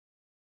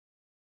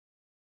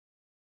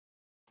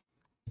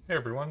Hey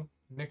everyone,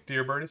 Nick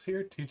Dearbird is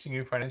here teaching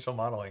you financial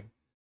modeling.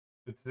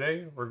 So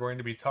today we're going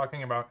to be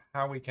talking about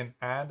how we can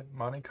add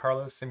Monte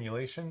Carlo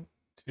simulation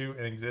to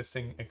an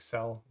existing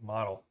Excel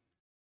model.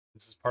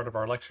 This is part of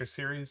our lecture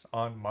series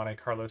on Monte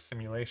Carlo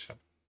simulation.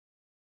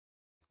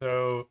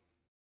 So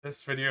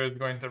this video is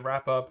going to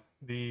wrap up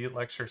the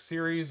lecture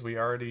series. We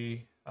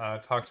already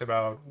talked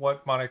about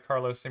what Monte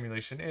Carlo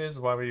simulation is,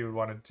 why we would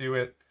want to do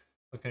it,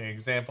 looking at an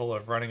example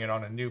of running it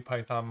on a new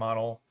Python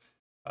model.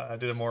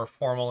 Did a more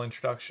formal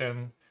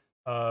introduction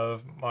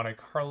of Monte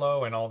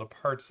Carlo and all the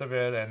parts of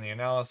it and the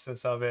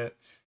analysis of it,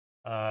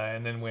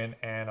 and then went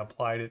and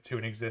applied it to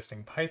an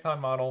existing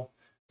Python model.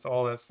 So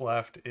all that's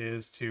left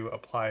is to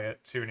apply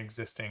it to an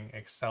existing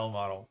Excel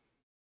model.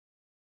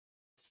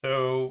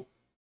 So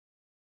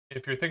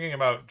if you're thinking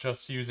about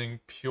just using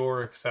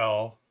pure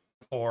Excel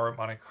for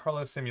Monte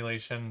Carlo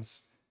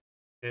simulations,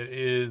 it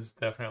is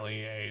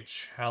definitely a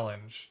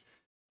challenge.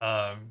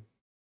 Um,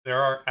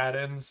 there are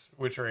add-ins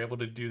which are able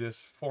to do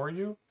this for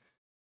you,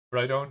 but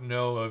I don't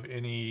know of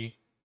any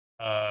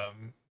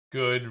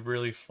good,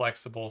 really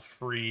flexible,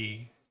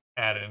 free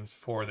add-ins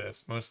for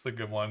this. Most of the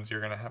good ones, you're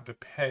going to have to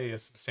pay a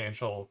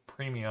substantial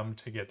premium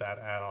to get that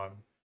add-on.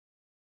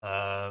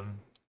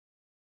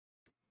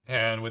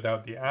 And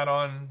without the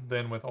add-on,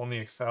 then with only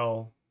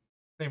Excel,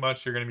 pretty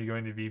much you're going to be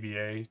going to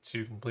VBA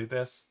to complete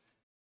this.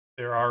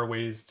 There are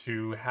ways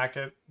to hack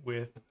it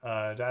with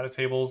data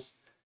tables,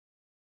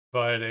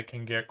 but it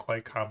can get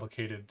quite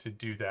complicated to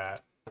do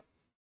that.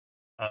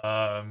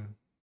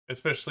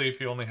 Especially if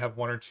you only have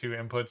one or two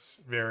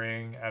inputs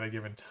varying at a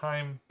given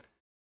time.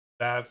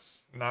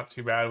 That's not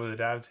too bad with a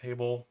data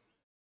table.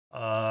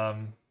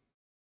 But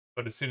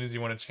as soon as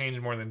you want to change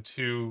more than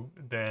two,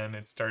 then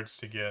it starts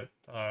to get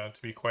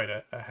to be quite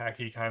a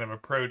hacky kind of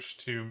approach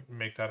to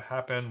make that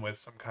happen with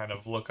some kind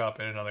of lookup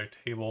in another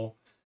table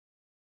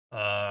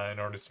in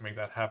order to make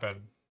that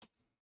happen.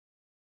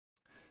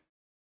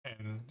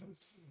 And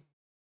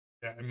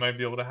yeah, you might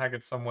be able to hack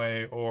it some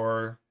way,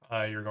 or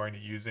you're going to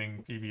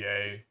using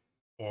VBA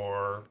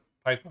or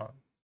Python.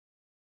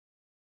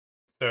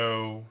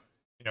 So,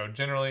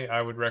 generally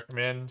I would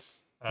recommend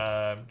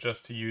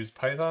just to use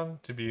Python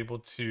to be able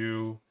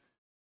to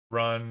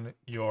run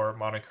your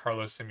Monte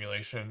Carlo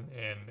simulation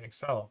in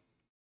Excel.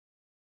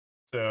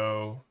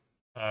 So,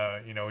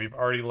 we've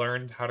already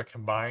learned how to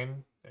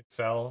combine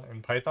Excel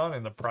and Python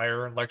in the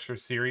prior lecture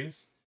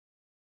series.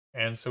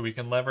 And so we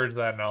can leverage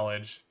that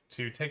knowledge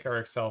to take our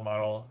Excel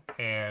model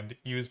and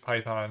use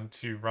Python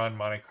to run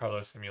Monte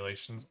Carlo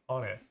simulations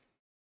on it.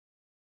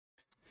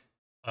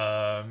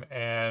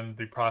 And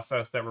the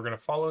process that we're going to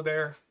follow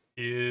there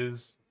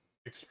is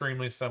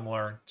extremely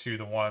similar to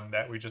the one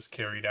that we just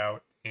carried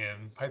out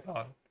in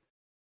Python.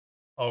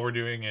 All we're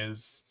doing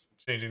is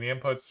changing the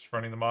inputs,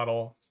 running the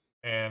model,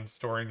 and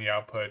storing the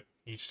output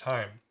each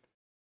time.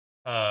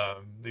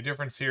 The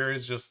difference here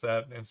is just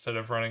that instead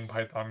of running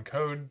Python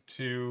code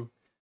to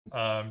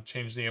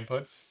change the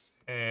inputs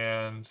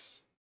and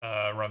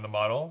run the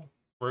model,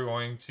 we're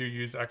going to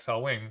use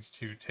xlwings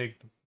to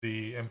take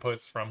the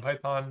inputs from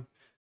Python,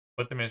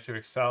 put them into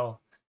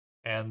Excel,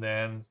 and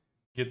then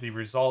get the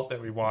result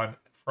that we want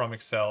from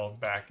Excel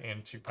back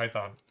into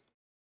Python.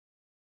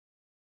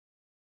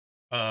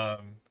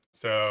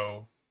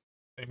 So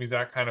same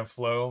exact kind of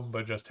flow,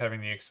 but just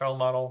having the Excel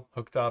model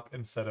hooked up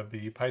instead of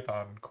the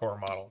Python core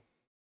model.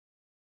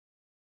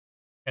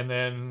 And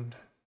then,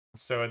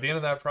 so at the end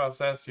of that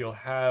process, you'll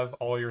have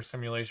all your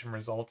simulation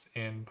results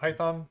in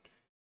Python.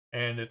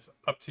 And it's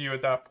up to you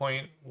at that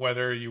point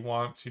whether you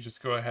want to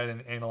just go ahead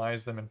and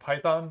analyze them in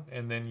Python,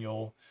 and then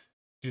you'll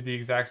do the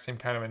exact same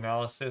kind of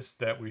analysis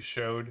that we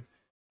showed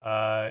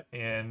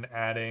in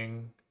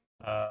adding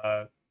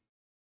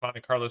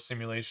Monte Carlo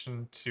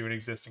simulation to an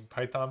existing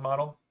Python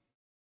model.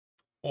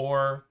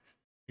 Or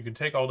you can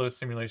take all those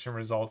simulation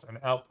results and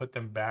output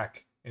them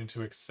back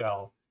into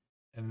Excel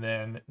and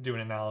then do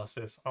an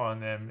analysis on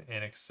them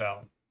in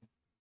Excel.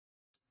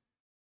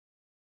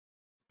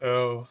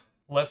 So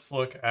let's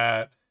look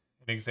at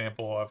an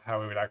example of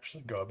how we would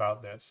actually go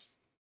about this.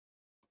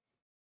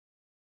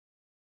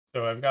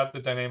 So I've got the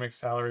dynamic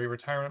salary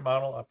retirement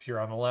model up here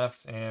on the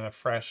left and a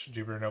fresh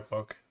Jupyter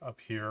notebook up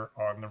here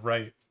on the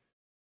right.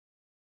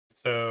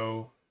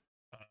 So,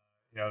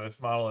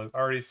 this model is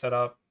already set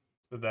up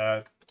so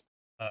that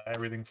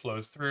everything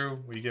flows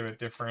through. We give it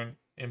different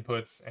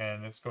inputs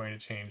and it's going to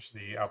change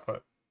the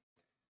output.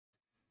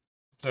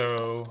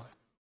 So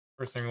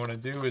first thing we want to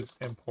do is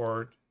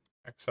import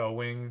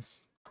xlwings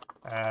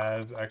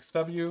as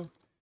xw,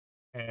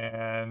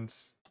 and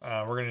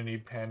we're going to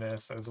need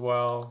pandas as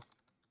well.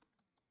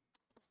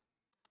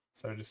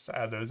 So just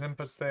add those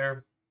inputs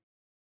there.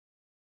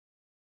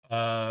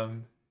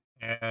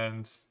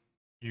 And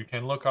you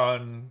can look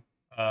on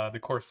the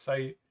course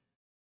site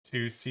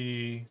to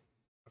see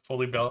a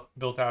fully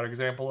built out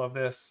example of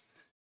this,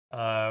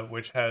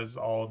 which has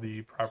all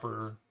the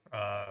proper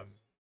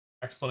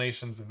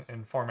explanations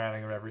and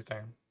formatting of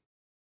everything.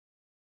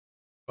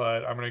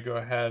 But I'm going to go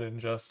ahead and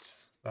just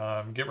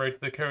get right to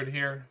the code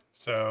here.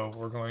 So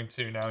we're going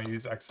to now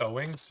use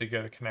xlwings to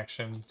get a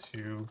connection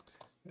to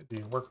the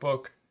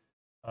workbook.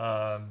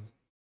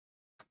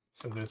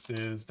 So this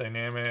is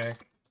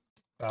dynamic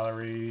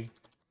salary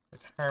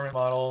retirement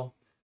model.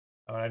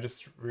 I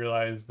just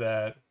realized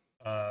that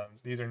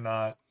these are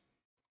not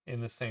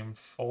in the same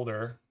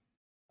folder.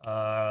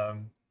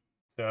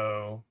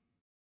 So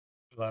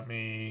let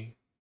me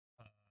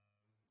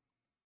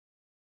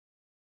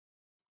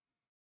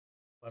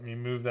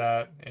move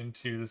that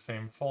into the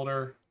same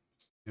folder.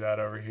 Just do that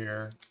over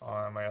here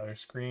on my other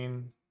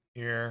screen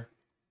here.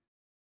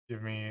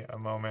 Give me a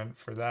moment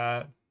for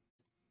that.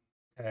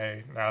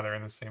 Okay, now they're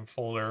in the same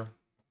folder.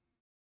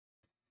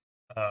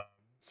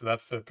 So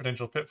that's the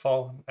potential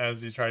pitfall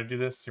as you try to do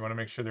this. You want to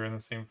make sure they're in the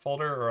same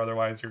folder, or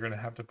otherwise you're going to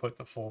have to put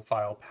the full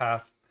file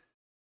path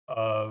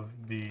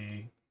of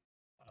the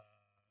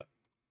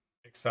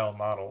Excel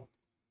model.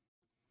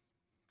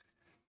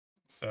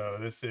 So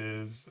this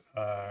is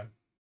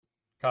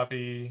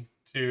copy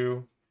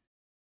to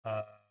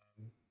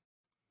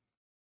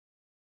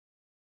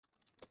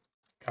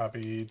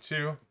copy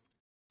to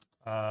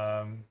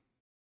file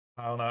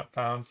not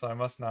found, so I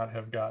must not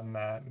have gotten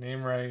that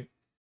name right.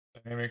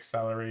 Dynamic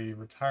salary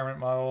retirement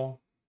model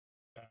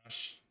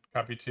dash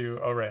copy to.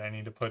 Oh right, I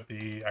need to put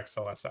the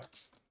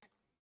XLSX.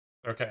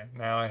 Okay,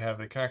 now I have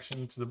the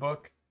connection to the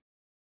book,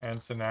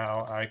 and so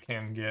now I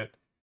can get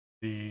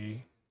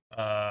the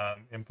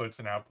inputs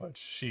and outputs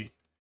sheet.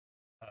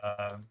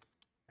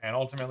 And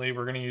ultimately,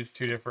 we're going to use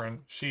two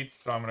different sheets,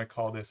 so I'm going to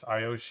call this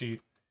IO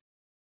sheet.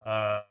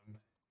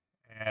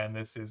 And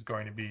this is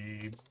going to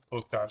be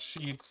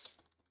book.sheets,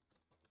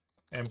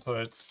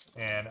 inputs,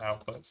 and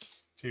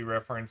outputs to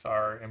reference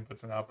our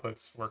inputs and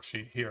outputs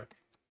worksheet here.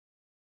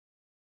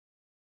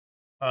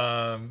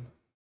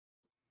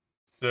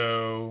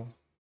 So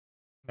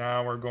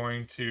now we're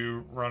going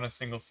to run a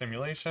single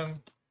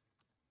simulation.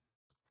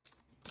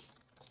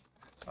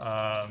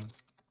 All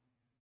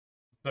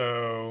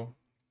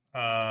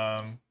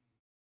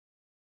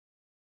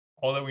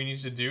that we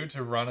need to do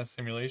to run a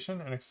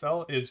simulation in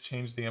Excel is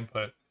change the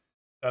input.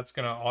 That's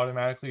going to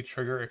automatically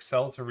trigger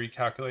Excel to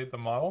recalculate the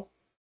model.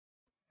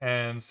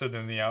 And so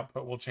then the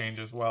output will change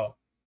as well.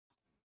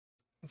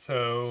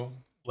 So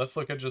let's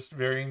look at just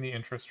varying the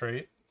interest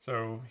rate.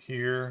 So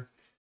here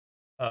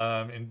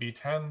in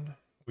B10,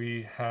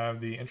 we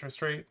have the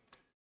interest rate.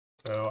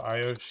 So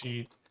IO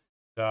sheet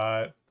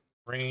dot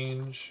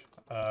range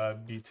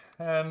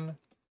B10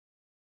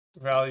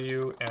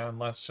 value, and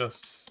let's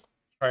just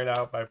try it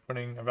out by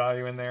putting a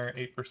value in there,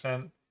 8%.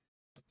 Let's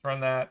run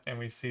that, and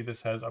we see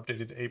this has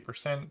updated to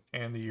 8%,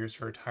 and the years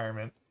for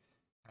retirement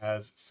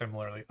has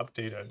similarly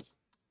updated.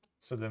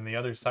 So then the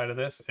other side of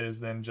this is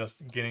then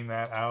just getting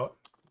that out,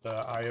 the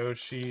IO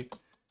sheet.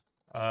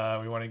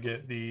 We want to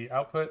get the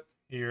output.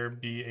 Here,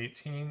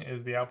 B18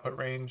 is the output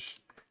range.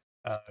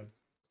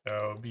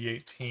 So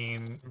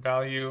B18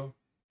 value,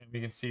 and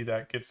we can see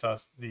that gets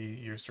us the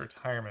years to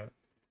retirement.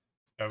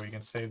 So we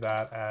can save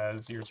that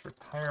as years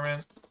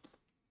retirement.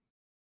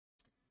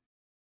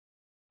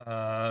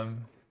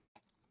 And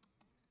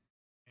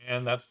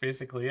that's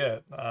basically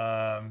it. We've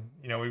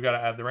got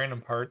to add the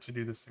random part to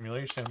do the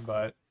simulation,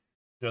 but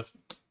just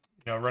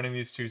running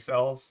these two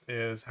cells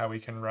is how we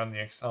can run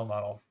the Excel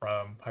model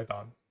from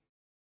Python.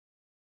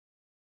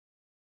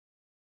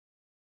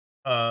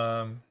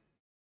 And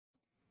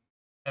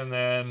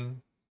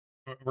then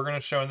we're going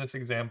to show in this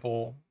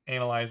example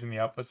analyzing the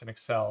outputs in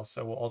Excel.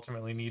 So we'll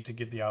ultimately need to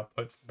get the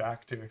outputs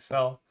back to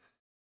Excel.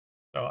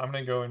 So I'm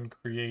going to go and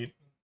create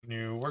a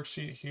new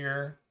worksheet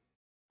here.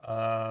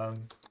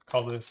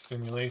 Call this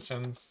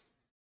simulations.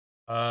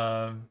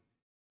 And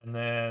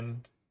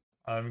then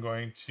I'm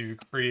going to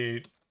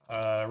create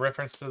a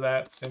reference to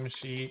that sim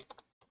sheet,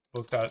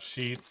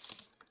 book.sheets,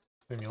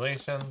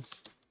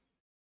 simulations.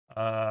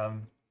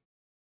 And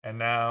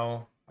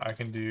now I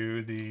can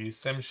do the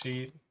sim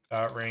sheet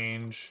dot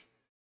range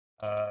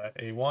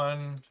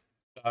A1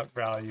 dot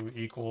value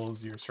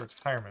equals years for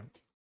retirement.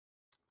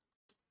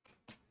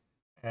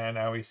 And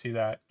now we see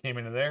that came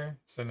into there.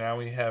 So now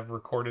we have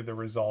recorded the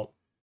result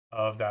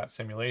of that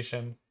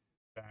simulation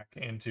back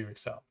into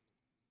Excel.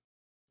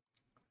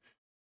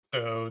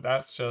 So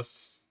that's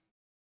just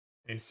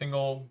a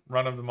single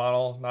run of the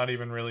model, not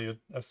even really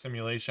a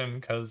simulation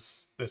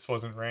because this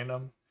wasn't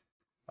random.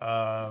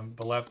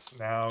 But let's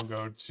now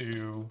go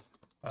to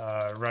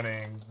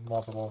running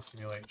multiple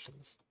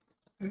simulations.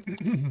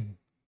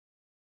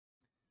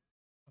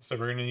 So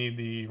we're going to need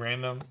the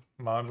random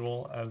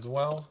module as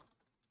well.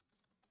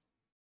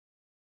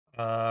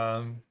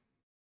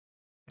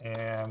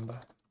 And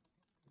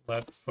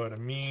let's put a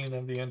mean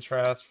of the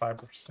interest,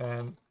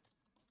 5%.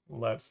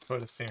 Let's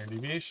put a standard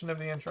deviation of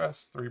the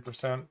interest,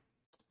 3%.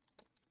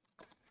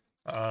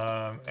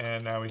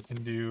 And now we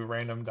can do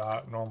random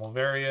dot normal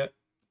variate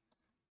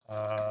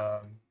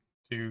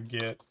to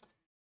get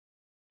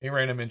a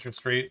random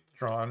interest rate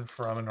drawn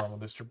from a normal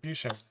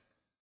distribution.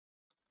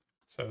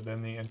 So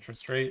then the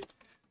interest rate,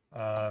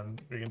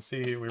 we can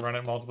see we run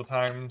it multiple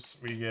times,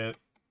 we get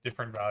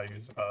different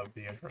values of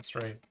the interest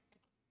rate.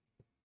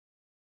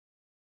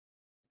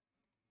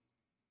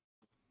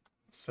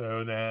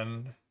 So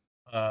then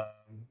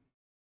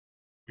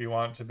we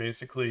want to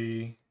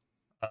basically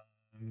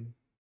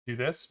do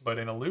this, but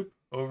in a loop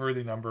over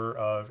the number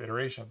of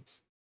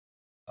iterations.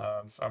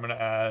 So I'm going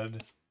to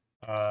add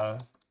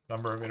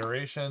number of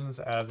iterations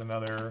as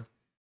another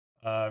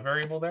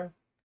variable there.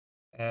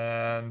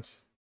 And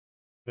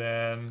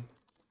then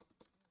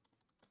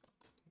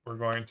we're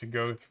going to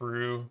go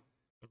through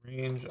the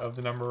range of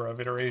the number of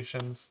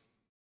iterations.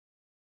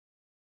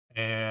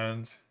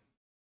 And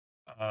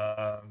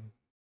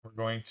we're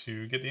going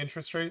to get the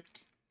interest rate.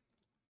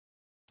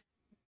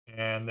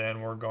 And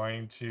then we're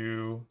going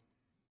to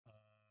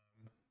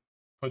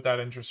put that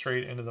interest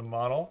rate into the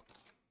model.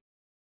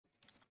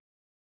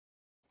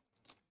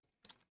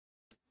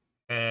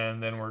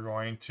 And then we're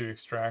going to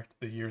extract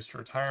the years to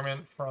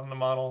retirement from the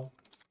model.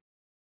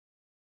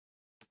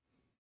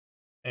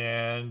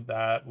 And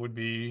that would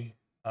be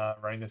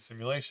running the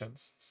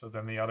simulations. So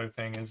then the other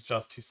thing is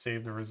just to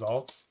save the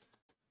results.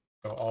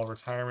 So all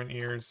retirement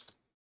years.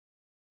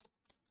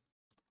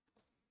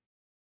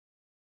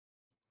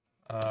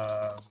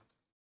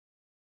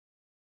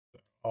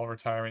 All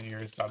retirement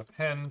years dot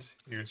append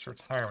years to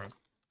retirement.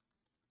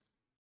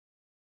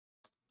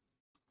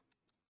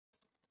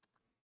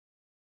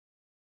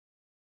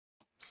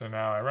 So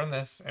now I run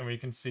this and we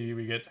can see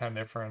we get 10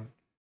 different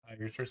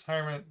years to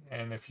retirement.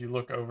 And if you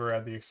look over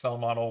at the Excel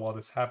model while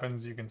this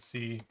happens, you can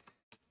see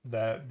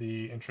that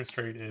the interest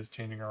rate is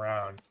changing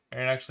around.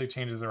 And it actually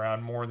changes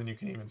around more than you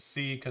can even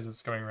see because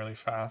it's going really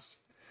fast.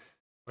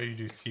 But you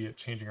do see it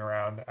changing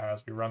around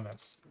as we run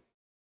this.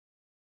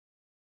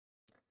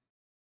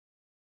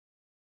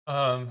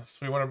 So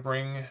we want to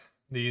bring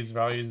these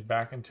values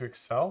back into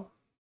Excel.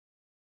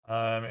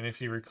 And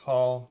if you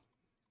recall,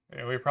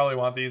 we probably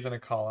want these in a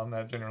column.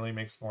 That generally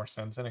makes more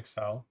sense in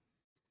Excel.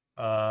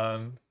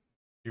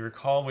 You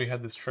recall we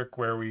had this trick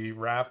where we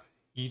wrap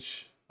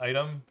each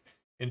item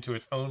into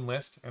its own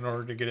list in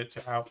order to get it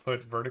to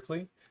output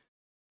vertically.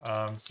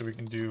 So we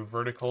can do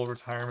vertical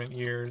retirement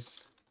years,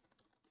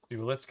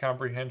 do list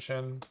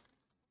comprehension,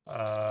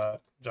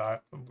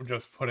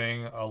 just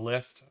putting a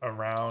list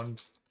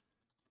around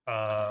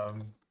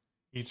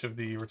each of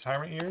the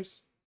retirement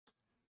years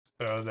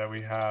so that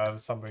we have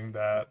something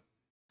that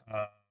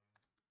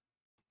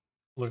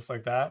looks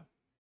like that.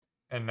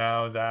 And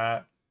now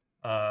that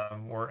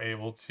we're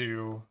able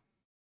to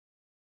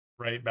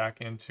write back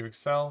into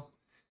Excel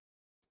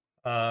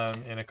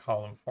in a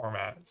column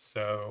format.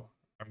 So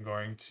I'm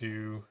going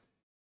to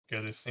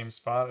go to the same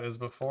spot as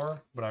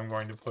before, but I'm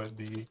going to put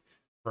the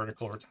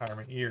vertical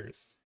retirement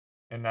years.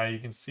 And now you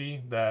can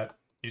see that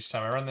each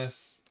time I run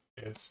this,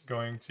 it's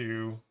going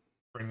to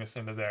bring this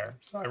into there.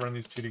 So I run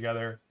these two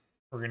together,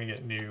 we're going to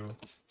get new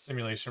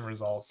simulation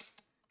results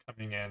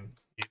coming in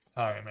each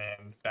time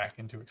and back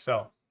into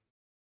Excel.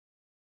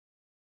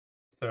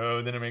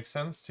 So then it makes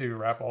sense to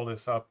wrap all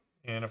this up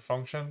in a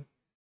function.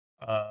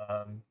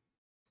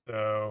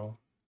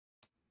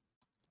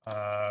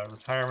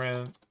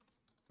 Retirement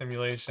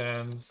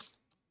simulations.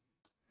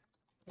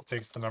 It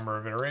takes the number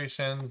of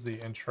iterations, the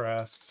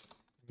interest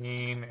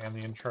mean, and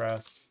the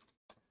interest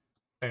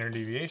standard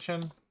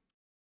deviation.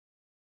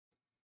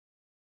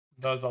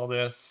 Does all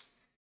this,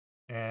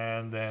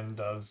 and then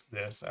does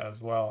this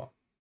as well.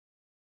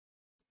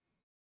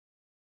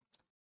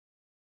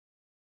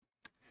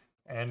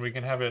 And we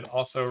can have it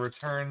also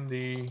return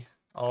the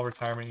all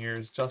retirement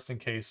years just in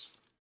case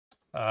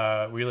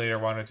we later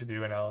wanted to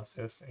do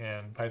analysis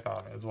in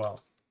Python as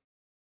well.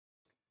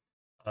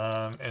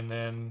 And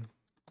then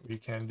we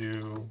can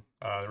do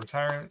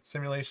retirement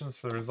simulations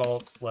for the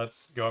results.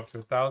 Let's go up to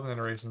 1,000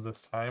 iterations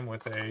this time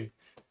with a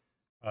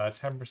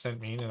 10%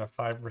 mean and a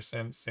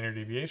 5% standard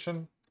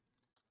deviation.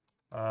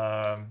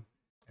 And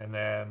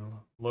then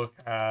look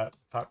at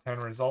top 10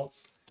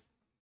 results.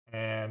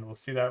 And we'll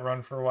see that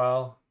run for a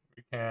while.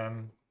 We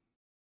can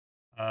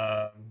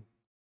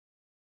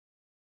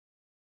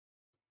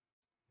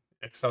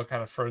Excel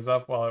kind of froze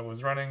up while it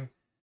was running,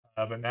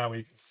 but now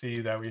we can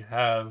see that we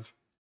have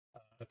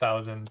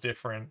 1,000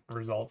 different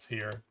results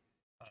here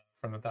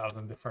from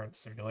 1,000 different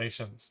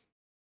simulations.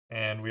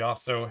 And we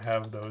also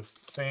have those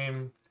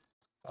same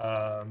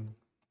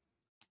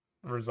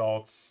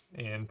results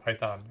in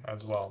Python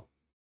as well.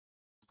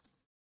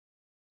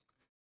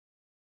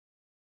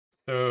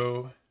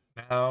 So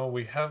now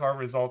we have our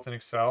results in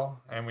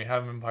Excel and we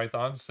have them in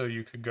Python, so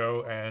you could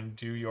go and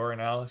do your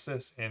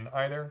analysis in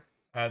either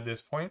at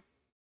this point.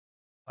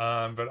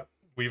 But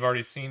we've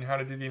already seen how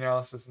to do the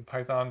analysis in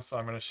Python, so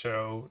I'm going to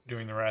show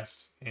doing the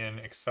rest in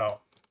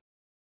Excel.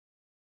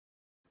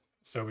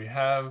 So we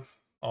have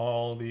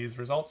all these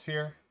results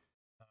here.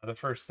 The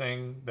first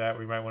thing that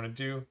we might want to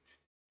do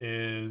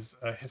is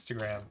a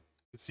histogram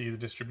to see the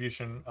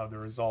distribution of the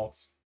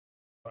results.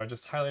 So I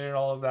just highlighted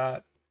all of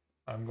that.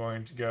 I'm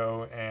going to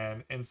go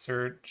and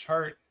insert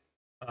chart,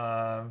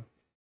 and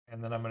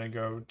then I'm going to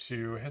go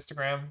to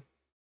histogram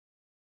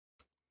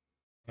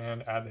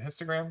and add the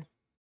histogram.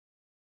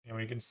 And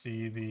we can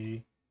see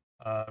the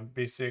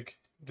basic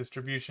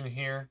distribution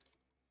here.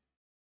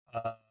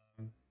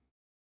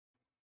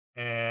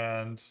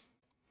 And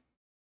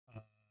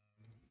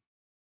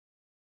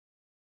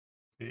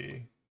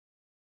see,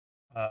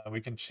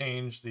 we can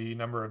change the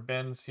number of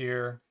bins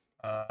here.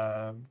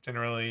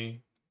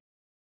 Generally,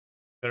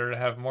 better to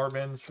have more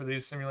bins for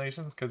these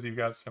simulations because you've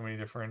got so many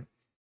different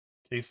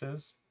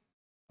cases.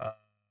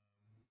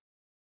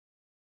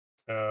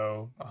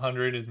 So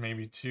 100 is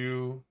maybe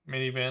too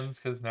many bins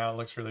because now it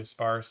looks really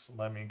sparse.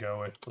 Let me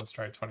go with, let's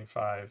try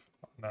 25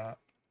 on that,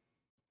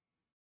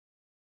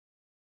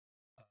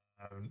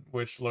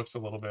 which looks a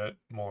little bit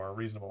more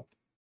reasonable.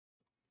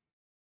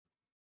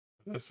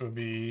 This would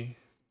be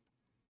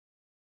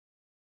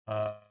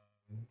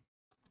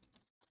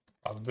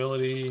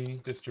probability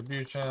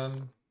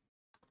distribution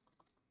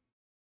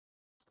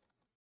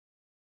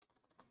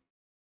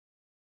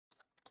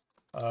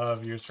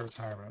of years to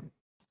retirement.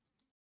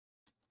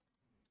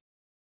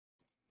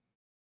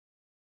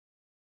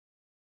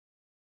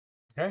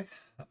 Okay,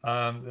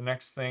 the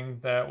next thing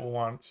that we'll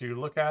want to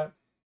look at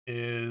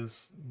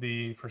is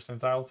the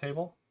percentile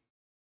table.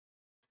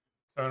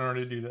 So in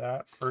order to do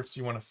that, first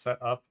you want to set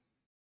up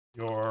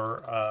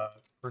your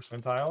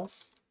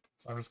percentiles.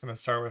 So I'm just going to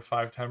start with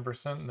 5,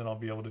 10%, and then I'll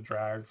be able to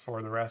drag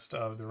for the rest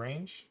of the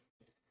range.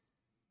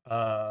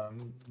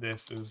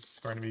 This is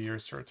going to be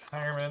years to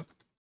retirement.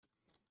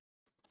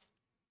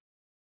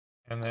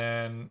 And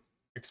then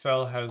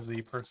Excel has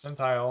the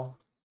percentile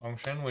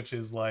function, which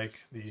is like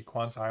the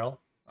quantile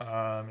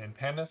in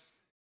Pandas.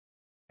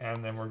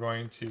 And then we're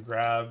going to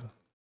grab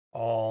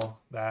all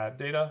that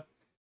data.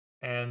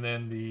 And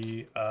then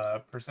the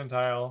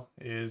percentile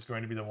is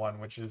going to be the one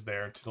which is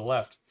there to the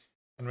left.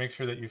 And make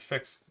sure that you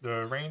fix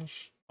the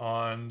range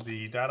on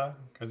the data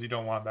because you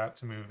don't want that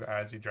to move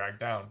as you drag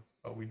down.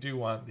 But we do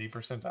want the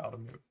percentile to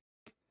move.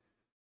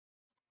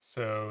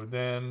 So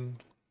then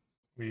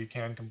we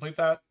can complete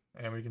that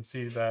and we can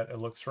see that it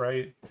looks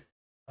right.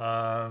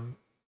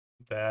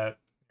 That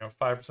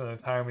 5% of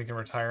the time we can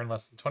retire in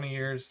less than 20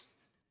 years,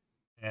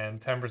 and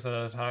 10%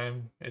 of the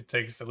time it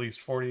takes at least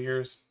 40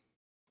 years.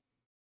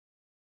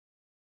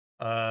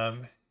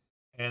 And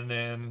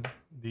then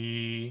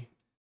the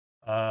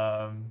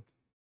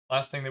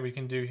last thing that we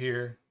can do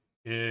here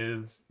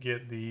is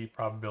get the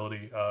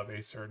probability of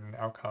a certain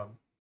outcome.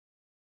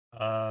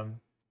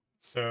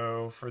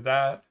 So for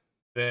that,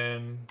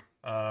 then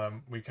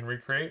we can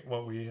recreate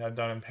what we had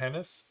done in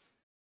Pandas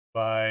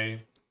by,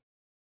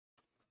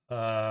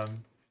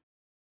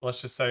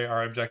 let's just say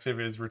our objective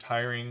is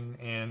retiring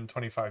in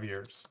 25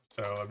 years.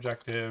 So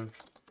objective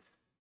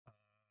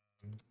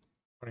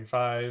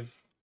 25,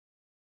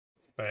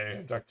 say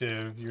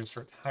objective years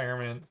to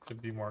retirement to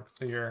be more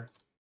clear.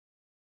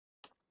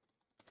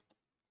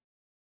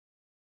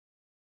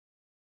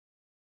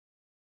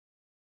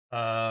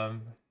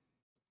 And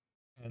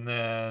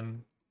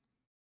then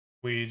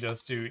we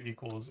just do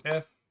equals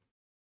if.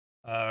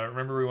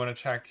 Remember, we want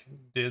to check,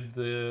 did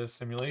the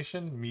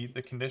simulation meet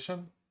the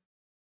condition?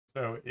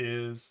 So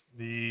is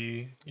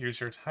the years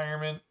to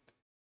retirement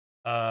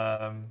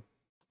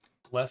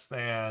less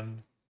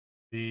than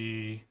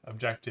the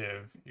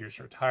objective years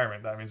to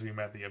retirement? That means we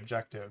met the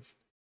objective.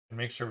 And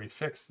make sure we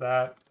fix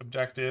that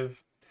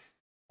objective.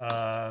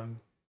 And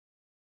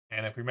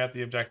if we met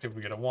the objective,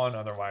 we get a 1.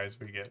 Otherwise,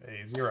 we get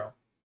a 0.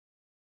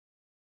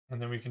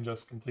 And then we can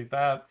just complete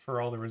that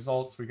for all the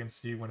results. We can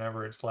see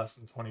whenever it's less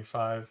than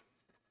 25.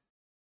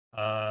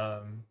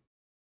 Well,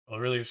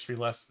 really, it should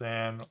be less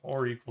than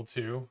or equal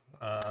to,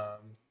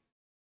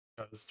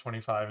 because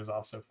 25 is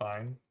also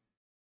fine.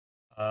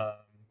 So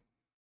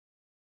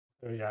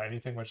yeah,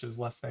 anything which is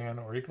less than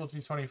or equal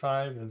to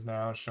 25 is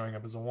now showing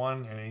up as a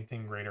 1, and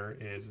anything greater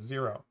is a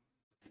 0.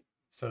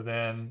 So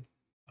then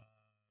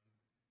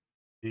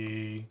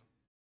the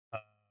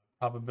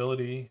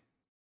probability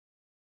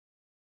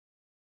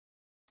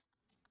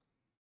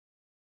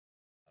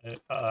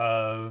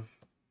of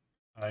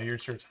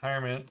years to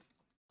retirement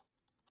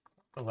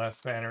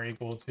less than or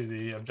equal to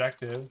the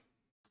objective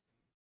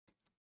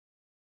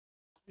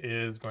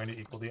is going to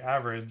equal the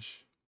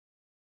average.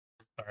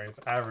 Sorry, it's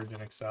average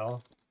in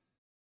Excel.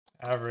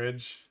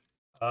 Average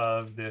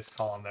of this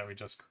column that we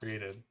just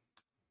created.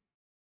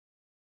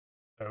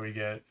 So we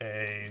get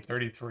a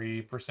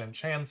 33%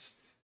 chance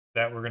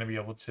that we're going to be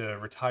able to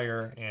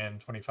retire in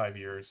 25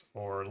 years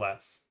or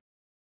less.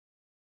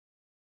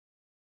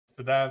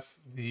 So that's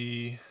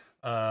the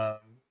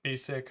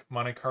basic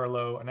Monte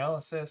Carlo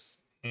analysis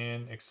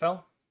in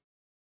Excel.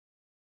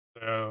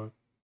 So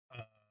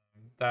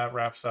that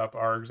wraps up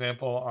our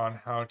example on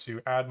how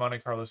to add Monte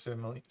Carlo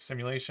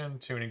simulation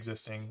to an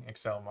existing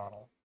Excel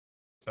model.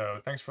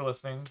 So thanks for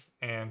listening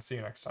and see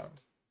you next time.